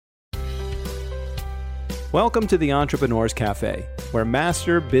Welcome to the Entrepreneur's Cafe, where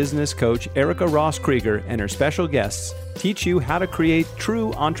master business coach Erica Ross Krieger and her special guests teach you how to create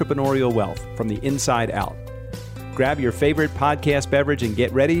true entrepreneurial wealth from the inside out. Grab your favorite podcast beverage and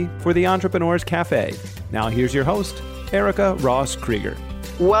get ready for the Entrepreneur's Cafe. Now here's your host, Erica Ross Krieger.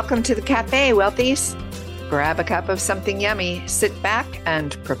 Welcome to the cafe, wealthies. Grab a cup of something yummy, sit back,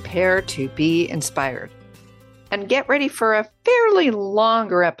 and prepare to be inspired. And get ready for a fairly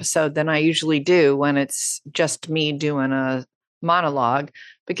longer episode than I usually do when it's just me doing a monologue,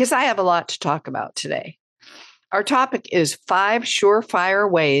 because I have a lot to talk about today. Our topic is 5 surefire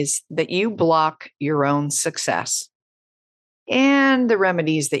ways that you block your own success and the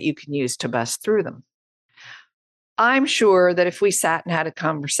remedies that you can use to bust through them. I'm sure that if we sat and had a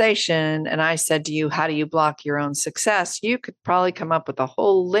conversation and I said to you, how do you block your own success? You could probably come up with a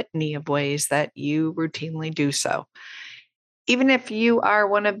whole litany of ways that you routinely do so. Even if you are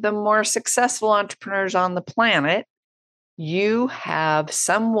one of the more successful entrepreneurs on the planet, you have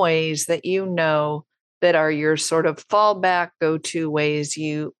some ways that you know that are your sort of fallback go-to ways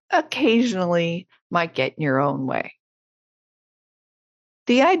you occasionally might get in your own way.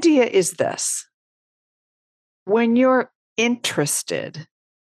 The idea is this. When you're interested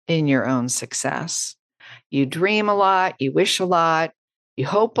in your own success, you dream a lot, you wish a lot, you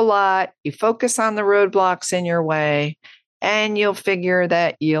hope a lot, you focus on the roadblocks in your way, and you'll figure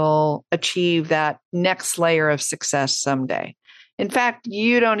that you'll achieve that next layer of success someday. In fact,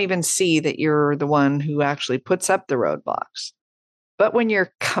 you don't even see that you're the one who actually puts up the roadblocks. But when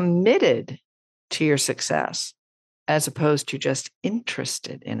you're committed to your success, as opposed to just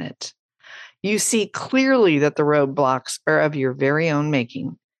interested in it, you see clearly that the roadblocks are of your very own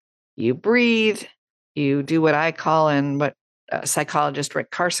making. You breathe, you do what I call and what psychologist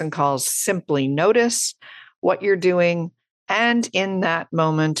Rick Carson calls simply notice what you're doing. And in that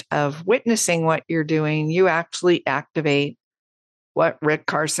moment of witnessing what you're doing, you actually activate what Rick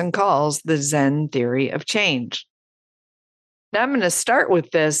Carson calls the Zen theory of change. Now, I'm going to start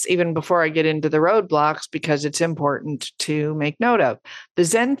with this even before I get into the roadblocks because it's important to make note of. The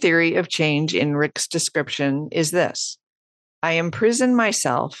Zen theory of change in Rick's description is this. I imprison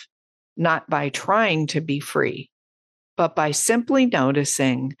myself not by trying to be free, but by simply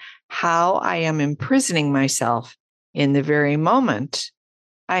noticing how I am imprisoning myself in the very moment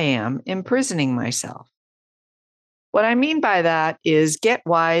I am imprisoning myself. What I mean by that is get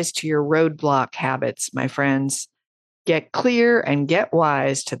wise to your roadblock habits, my friends. Get clear and get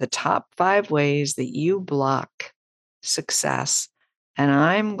wise to the top 5 ways that you block success. And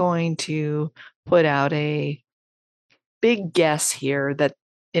I'm going to put out a big guess here that,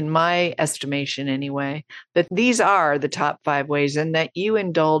 in my estimation anyway, that these are the top 5 ways and that you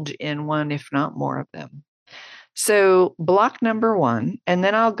indulge in one, if not more of them. So block number 1, and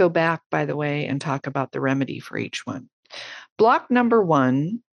then I'll go back, by the way, and talk about the remedy for each one. Block number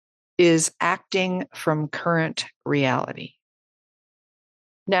 1 is acting from current reality.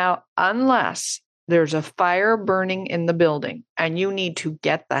 Now, unless there's a fire burning in the building and you need to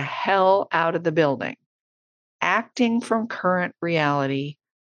get the hell out of the building, acting from current reality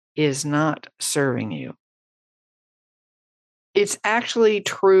is not serving you. It's actually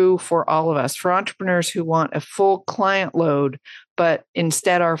true for all of us, for entrepreneurs who want a full client load, but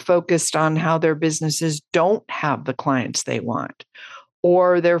instead are focused on how their businesses don't have the clients they want.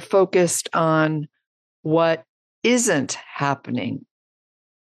 Or they're focused on what isn't happening,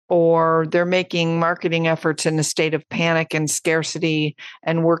 or they're making marketing efforts in a state of panic and scarcity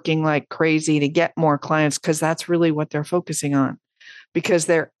and working like crazy to get more clients because that's really what they're focusing on, because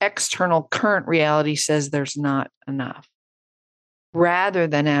their external current reality says there's not enough, rather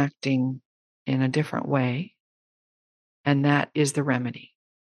than acting in a different way. And that is the remedy.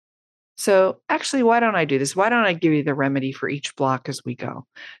 So actually, why don't I do this? Why don't I give you the remedy for each block as we go?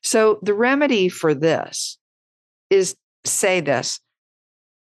 So the remedy for this is say this.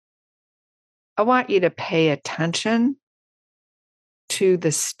 I want you to pay attention to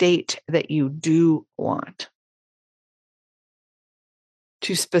the state that you do want,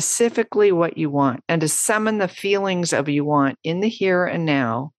 to specifically what you want, and to summon the feelings of you want in the here and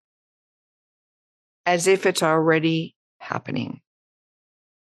now as if it's already happening.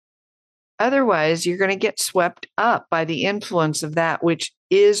 Otherwise, you're going to get swept up by the influence of that which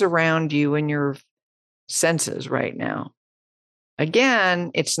is around you in your senses right now. Again,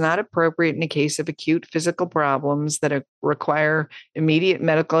 it's not appropriate in the case of acute physical problems that require immediate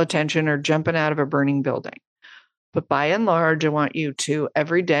medical attention or jumping out of a burning building. But by and large, I want you to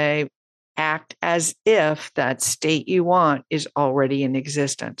every day act as if that state you want is already in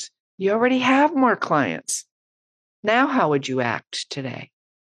existence. You already have more clients. Now, how would you act today?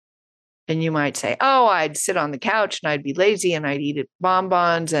 And you might say, oh, I'd sit on the couch and I'd be lazy and I'd eat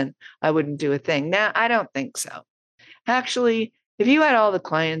bonbons and I wouldn't do a thing. Now, I don't think so. Actually, if you had all the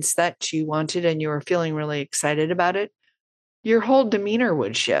clients that you wanted and you were feeling really excited about it, your whole demeanor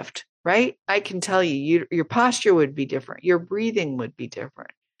would shift, right? I can tell you, your posture would be different. Your breathing would be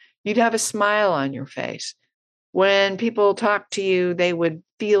different. You'd have a smile on your face. When people talk to you, they would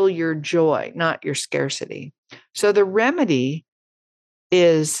feel your joy, not your scarcity. So the remedy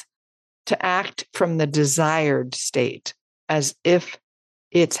is to act from the desired state as if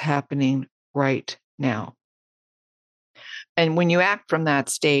it's happening right now. And when you act from that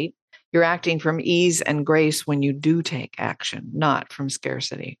state, you're acting from ease and grace when you do take action, not from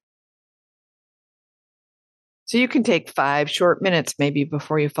scarcity. So you can take 5 short minutes maybe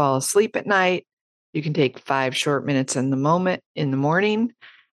before you fall asleep at night. You can take 5 short minutes in the morning,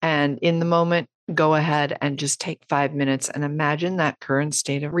 and in the moment, go ahead and just take 5 minutes and imagine that current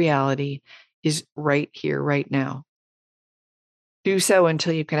state of reality is right here, right now. Do so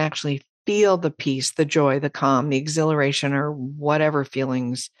until you can actually feel the peace, the joy, the calm, the exhilaration, or whatever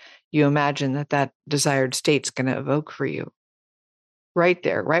feelings you imagine that desired state's going to evoke for you. Right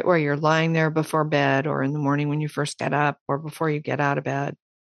there, right where you're lying there before bed or in the morning when you first get up or before you get out of bed.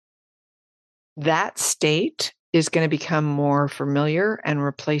 That state is going to become more familiar and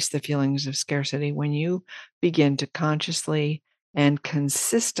replace the feelings of scarcity when you begin to consciously and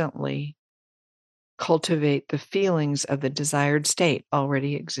consistently cultivate the feelings of the desired state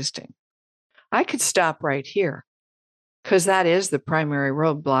already existing. I could stop right here because that is the primary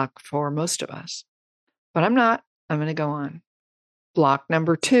roadblock for most of us. But I'm not. I'm going to go on. Block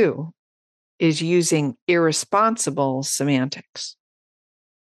number 2 is using irresponsible semantics.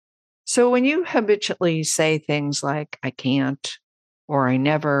 So when you habitually say things like, I can't, or I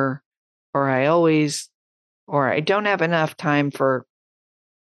never, or I always, or I don't have enough time for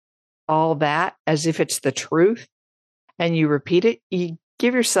all that as if it's the truth, and you repeat it, you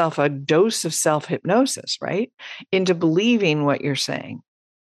give yourself a dose of self-hypnosis, right? Into believing what you're saying.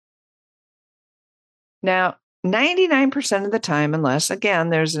 Now, 99% of the time, unless, again,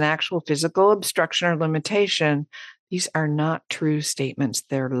 there's an actual physical obstruction or limitation, these are not true statements.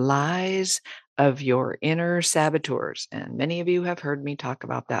 They're lies of your inner saboteurs. And many of you have heard me talk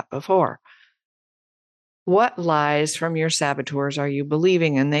about that before. What lies from your saboteurs are you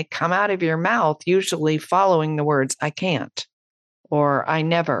believing? And they come out of your mouth, usually following the words, I can't, or I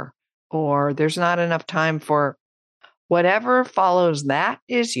never, or there's not enough time for. Whatever follows that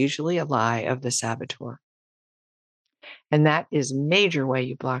is usually a lie of the saboteur. And that is a major way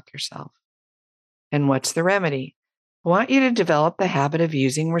you block yourself. And what's the remedy? I want you to develop the habit of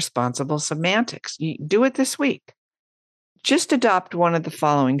using responsible semantics. You do it this week. Just adopt one of the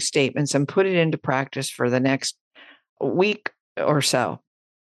following statements and put it into practice for the next week or so,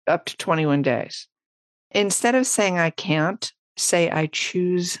 up to 21 days. Instead of saying I can't, say I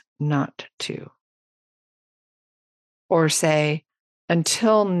choose not to. Or say,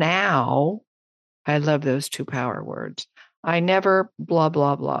 until now, I love those 2 power words. I never blah,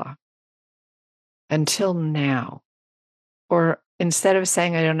 blah, blah. Until now. Or instead of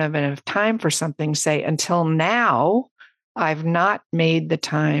saying I don't have enough time for something, say until now, I've not made the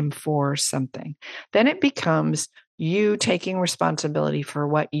time for something. Then it becomes you taking responsibility for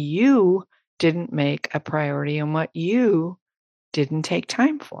what you didn't make a priority and what you didn't take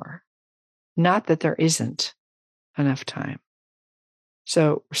time for. Not that there isn't enough time.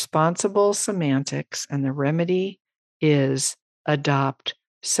 So responsible semantics, and the remedy is adopt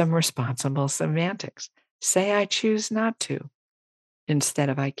some responsible semantics. Say I choose not to instead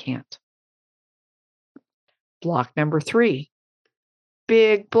of I can't. Block number 3,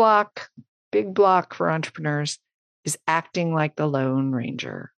 big block for entrepreneurs, is acting like the Lone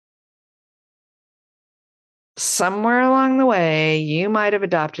Ranger. Somewhere along the way, you might have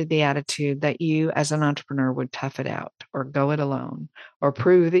adopted the attitude that you as an entrepreneur would tough it out or go it alone or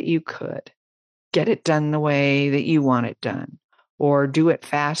prove that you could get it done the way that you want it done or do it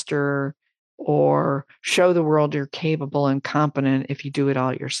faster or show the world you're capable and competent if you do it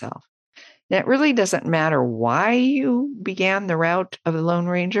all yourself. And it really doesn't matter why you began the route of the Lone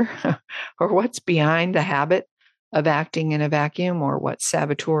Ranger or what's behind the habit of acting in a vacuum or what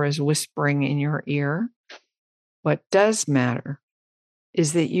saboteur is whispering in your ear. What does matter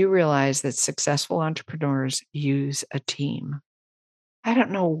is that you realize that successful entrepreneurs use a team. I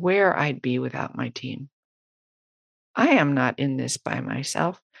don't know where I'd be without my team. I am not in this by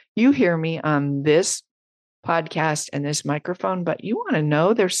myself. You hear me on this podcast and this microphone, but you want to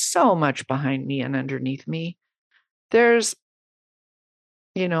know there's so much behind me and underneath me. There's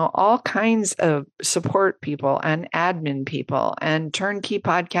all kinds of support people and admin people and turnkey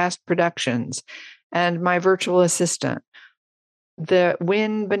podcast productions and my virtual assistant, the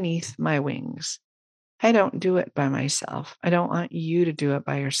wind beneath my wings. I don't do it by myself. I don't want you to do it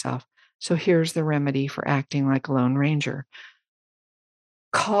by yourself. So here's the remedy for acting like a Lone Ranger.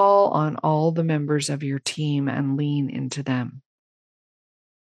 Call on all the members of your team and lean into them.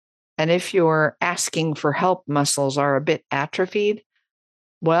 And if your asking for help muscles are a bit atrophied,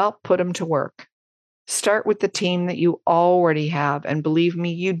 well, put them to work. Start with the team that you already have. And believe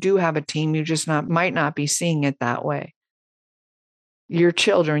me, you do have a team. You just might not be seeing it that way. Your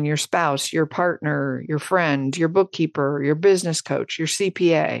children, your spouse, your partner, your friend, your bookkeeper, your business coach, your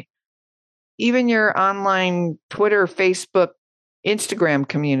CPA, even your online Twitter, Facebook, Instagram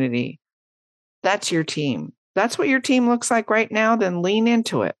community. That's your team. That's what your team looks like right now. Then lean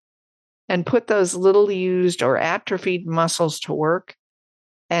into it and put those little used or atrophied muscles to work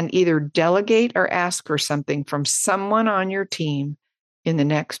and either delegate or ask for something from someone on your team in the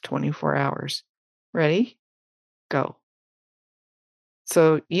next 24 hours. Ready? Go.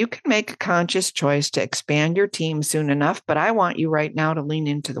 So you can make a conscious choice to expand your team soon enough, but I want you right now to lean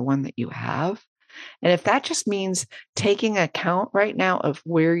into the one that you have. And if that just means taking account right now of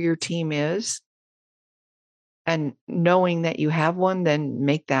where your team is and knowing that you have one, then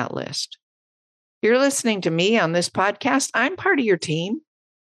make that list. You're listening to me on this podcast. I'm part of your team,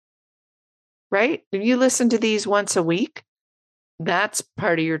 right? If you listen to these once a week, that's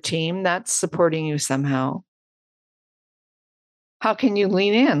part of your team. That's supporting you somehow. How can you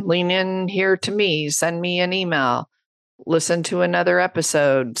lean in? Lean in here to me. Send me an email. Listen to another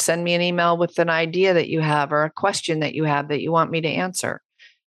episode. Send me an email with an idea that you have or a question that you have that you want me to answer.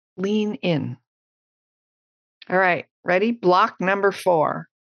 Lean in. All right, ready? Block number 4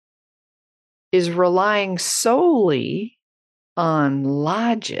 is relying solely on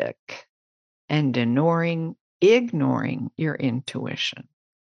logic and ignoring your intuition.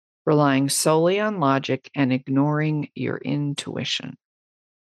 Relying solely on logic and ignoring your intuition.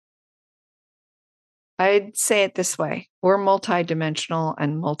 I'd say it this way. We're multidimensional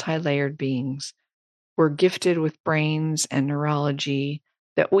and multi-layered beings. We're gifted with brains and neurology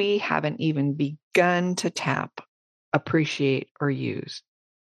that we haven't even begun to tap, appreciate, or use.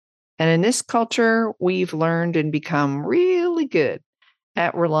 And in this culture, we've learned and become really good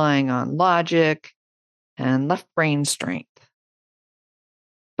at relying on logic and left brain strength.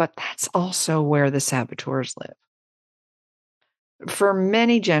 But that's also where the saboteurs live. For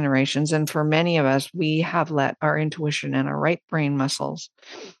many generations and for many of us, we have let our intuition and our right brain muscles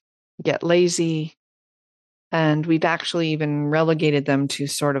get lazy, and we've actually even relegated them to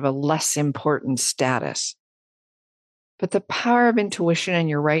sort of a less important status. But the power of intuition and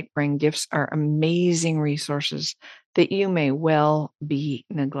your right brain gifts are amazing resources that you may well be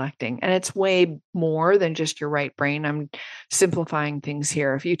neglecting. And it's way more than just your right brain. I'm simplifying things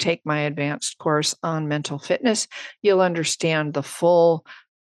here. If you take my advanced course on mental fitness, you'll understand the full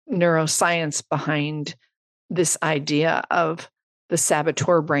neuroscience behind this idea of the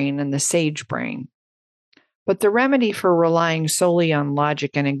saboteur brain and the sage brain. But the remedy for relying solely on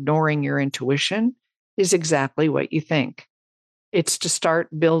logic and ignoring your intuition is exactly what you think. It's to start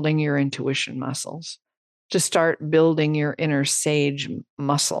building your intuition muscles, to start building your inner sage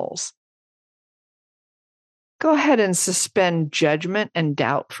muscles. Go ahead and suspend judgment and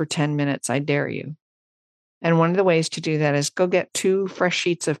doubt for 10 minutes, I dare you. And one of the ways to do that is go get 2 fresh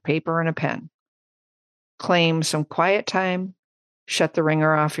sheets of paper and a pen. Claim some quiet time. Shut the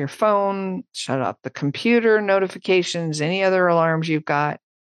ringer off your phone, shut off the computer notifications, any other alarms you've got,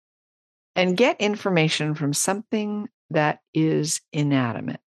 and get information from something that is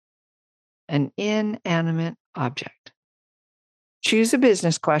inanimate, an inanimate object. Choose a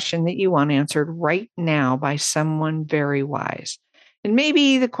business question that you want answered right now by someone very wise. And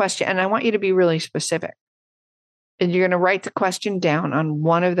maybe the question, and I want you to be really specific, and you're going to write the question down on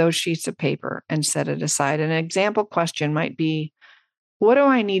one of those sheets of paper and set it aside. An example question might be, what do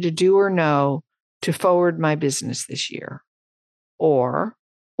I need to do or know to forward my business this year? Or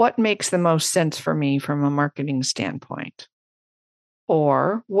what makes the most sense for me from a marketing standpoint?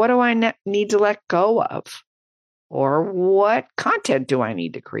 Or what do I need to let go of? Or what content do I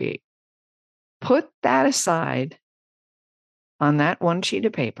need to create? Put that aside on that one sheet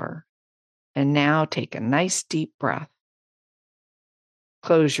of paper and now take a nice deep breath.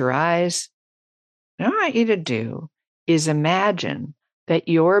 Close your eyes. What I want you to do is imagine that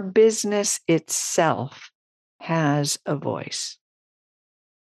your business itself has a voice.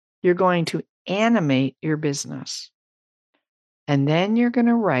 You're going to animate your business. And then you're going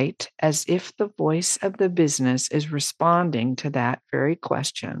to write as if the voice of the business is responding to that very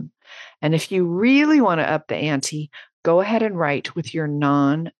question. And if you really want to up the ante, go ahead and write with your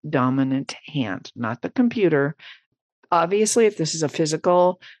non-dominant hand, not the computer. Obviously, if this is a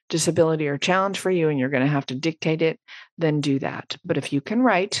physical disability or challenge for you and you're going to have to dictate it, then do that. But if you can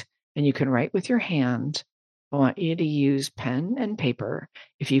write and you can write with your hand, I want you to use pen and paper.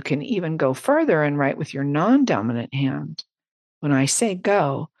 If you can even go further and write with your non-dominant hand, when I say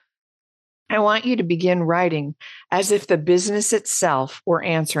go, I want you to begin writing as if the business itself were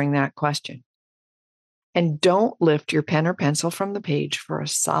answering that question. And don't lift your pen or pencil from the page for a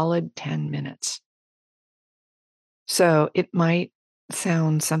solid 10 minutes. So it might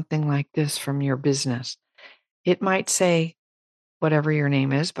sound something like this from your business. It might say, whatever your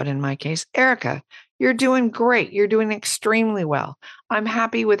name is, but in my case, Erica, you're doing great. You're doing extremely well. I'm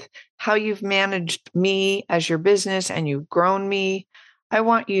happy with how you've managed me as your business and you've grown me. I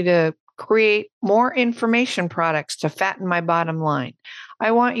want you to create more information products to fatten my bottom line.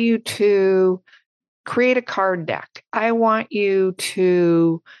 I want you to create a card deck. I want you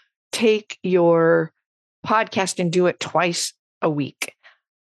to take your podcast and do it twice a week.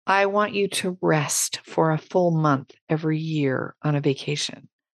 I want you to rest for a full month every year on a vacation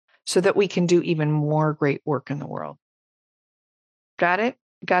so that we can do even more great work in the world. Got it?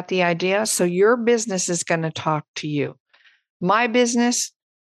 Got the idea? So your business is going to talk to you. My business,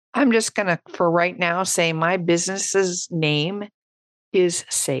 I'm just going to, for right now, say my business's name is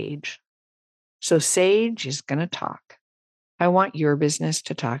Sage. So Sage is going to talk. I want your business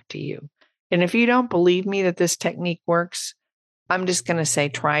to talk to you. And if you don't believe me that this technique works, I'm just going to say,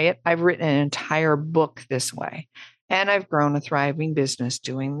 try it. I've written an entire book this way, and I've grown a thriving business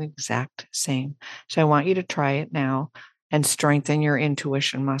doing the exact same. So I want you to try it now and strengthen your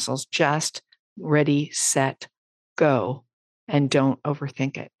intuition muscles. Just ready, set, go, and don't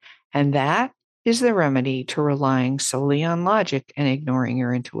overthink it. And that is the remedy to relying solely on logic and ignoring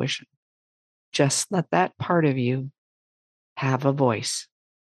your intuition. Just let that part of you have a voice.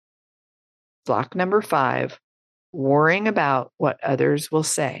 Block number 5. Worrying about what others will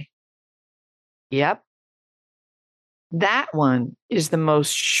say. Yep. That one is the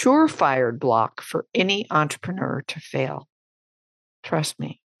most surefire block for any entrepreneur to fail. Trust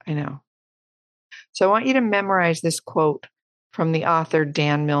me, I know. So I want you to memorize this quote from the author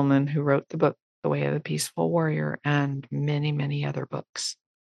Dan Millman, who wrote the book, The Way of the Peaceful Warrior, and many, many other books.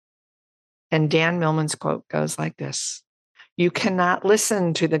 And Dan Millman's quote goes like this: "You cannot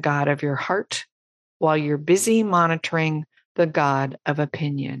listen to the God of your heart while you're busy monitoring the God of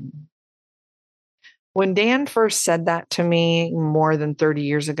opinion." When Dan first said that to me more than 30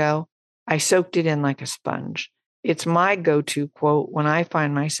 years ago, I soaked it in like a sponge. It's my go-to quote when I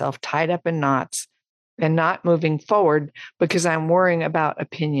find myself tied up in knots and not moving forward because I'm worrying about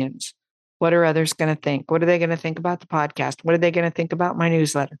opinions. What are others going to think? What are they going to think about the podcast? What are they going to think about my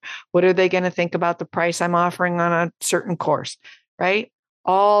newsletter? What are they going to think about the price I'm offering on a certain course, right?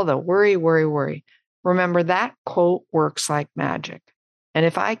 All the worry, worry, worry. Remember, that quote works like magic. And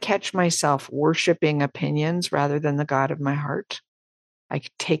if I catch myself worshiping opinions rather than the God of my heart, I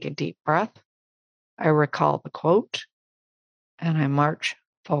take a deep breath, I recall the quote, and I march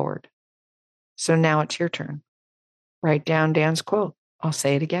forward. So now it's your turn. Write down Dan's quote. I'll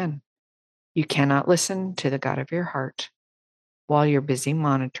say it again. You cannot listen to the God of your heart while you're busy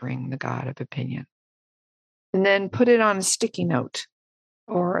monitoring the God of opinion. And then put it on a sticky note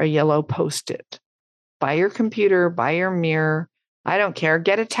or a yellow Post-it. By your computer, by your mirror. I don't care.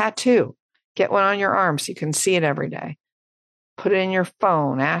 Get a tattoo. Get one on your arm so you can see it every day. Put it in your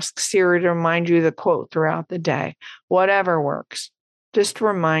phone. Ask Siri to remind you of the quote throughout the day. Whatever works. Just to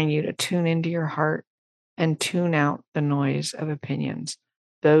remind you to tune into your heart and tune out the noise of opinions.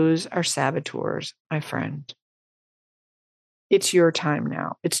 Those are saboteurs, my friend. It's your time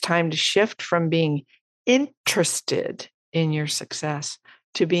now. It's time to shift from being interested in your success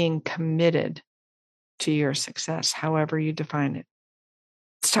to being committed to your success, however you define it.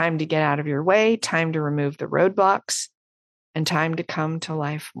 It's time to get out of your way, time to remove the roadblocks, and time to come to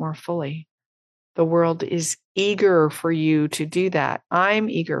life more fully. The world is eager for you to do that. I'm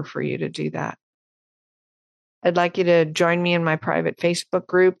eager for you to do that. I'd like you to join me in my private Facebook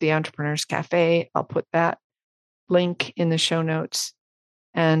group, The Entrepreneurs Cafe. I'll put that link in the show notes.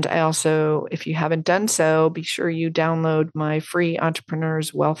 And I also, if you haven't done so, be sure you download my free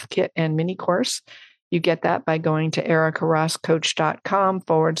Entrepreneurs Wealth Kit and mini course. You get that by going to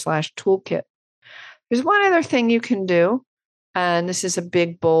ericarosscoach.com/toolkit. There's one other thing you can do, and this is a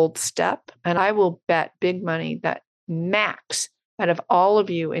big, bold step. And I will bet big money that max out of all of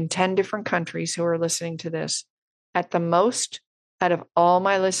you in 10 different countries who are listening to this, at the most, out of all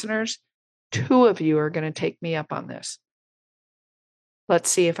my listeners, 2 of you are going to take me up on this. Let's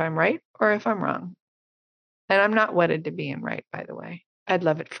see if I'm right or if I'm wrong. And I'm not wedded to being right, by the way. I'd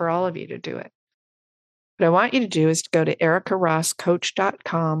love it for all of you to do it. What I want you to do is to go to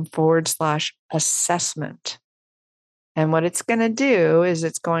ericarosscoach.com/assessment. And what it's going to do is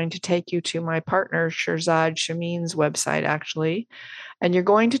it's going to take you to my partner, Shirzad Shameen's website, actually. And you're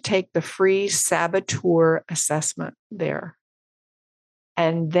going to take the free saboteur assessment there.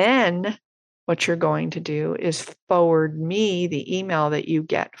 And then what you're going to do is forward me the email that you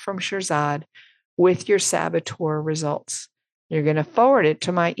get from Shirzad with your saboteur results. You're going to forward it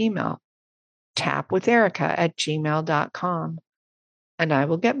to my email, tapwitherica@gmail.com. And I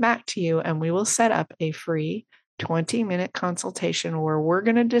will get back to you and we will set up a free 20-minute consultation where we're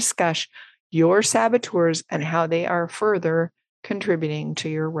going to discuss your saboteurs and how they are further contributing to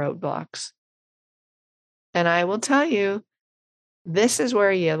your roadblocks. And I will tell you, this is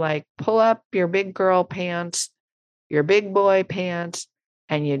where you pull up your big girl pants, your big boy pants,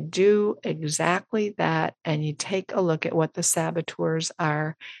 and you do exactly that. And you take a look at what the saboteurs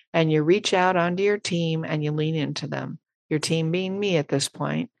are and you reach out onto your team and you lean into them. Your team being me at this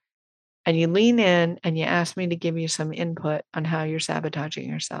point. And you lean in and you ask me to give you some input on how you're sabotaging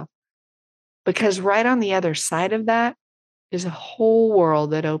yourself. Because right on the other side of that is a whole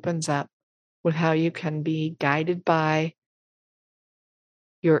world that opens up with how you can be guided by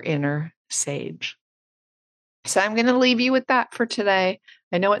your inner sage. So I'm going to leave you with that for today.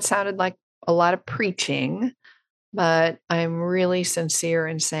 I know it sounded like a lot of preaching, but I'm really sincere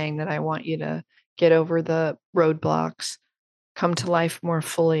in saying that I want you to get over the roadblocks, come to life more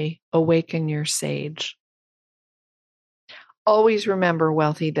fully, awaken your sage. Always remember,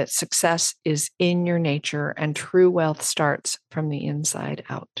 wealthy, that success is in your nature and true wealth starts from the inside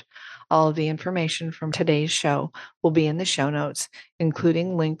out. All of the information from today's show will be in the show notes,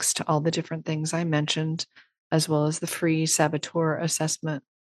 including links to all the different things I mentioned, as well as the free saboteur assessment.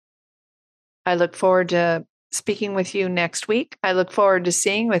 I look forward to speaking with you next week. I look forward to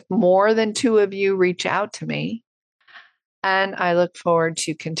seeing if more than 2 of you reach out to me. And I look forward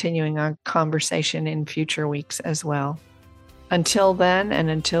to continuing our conversation in future weeks as well. Until then, and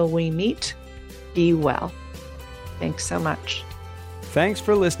until we meet, be well. Thanks so much. Thanks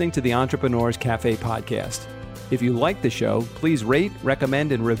for listening to the Entrepreneurs Cafe podcast. If you like the show, please rate,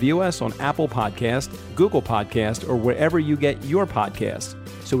 recommend, and review us on Apple Podcast, Google Podcast, or wherever you get your podcasts,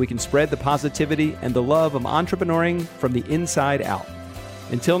 so we can spread the positivity and the love of entrepreneuring from the inside out.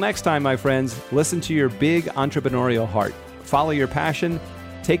 Until next time, my friends, listen to your big entrepreneurial heart. Follow your passion,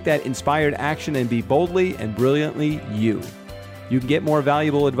 take that inspired action, and be boldly and brilliantly you. You can get more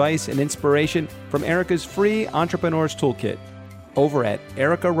valuable advice and inspiration from Erica's free Entrepreneur's Toolkit over at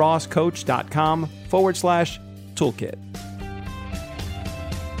ericarosscoach.com/toolkit.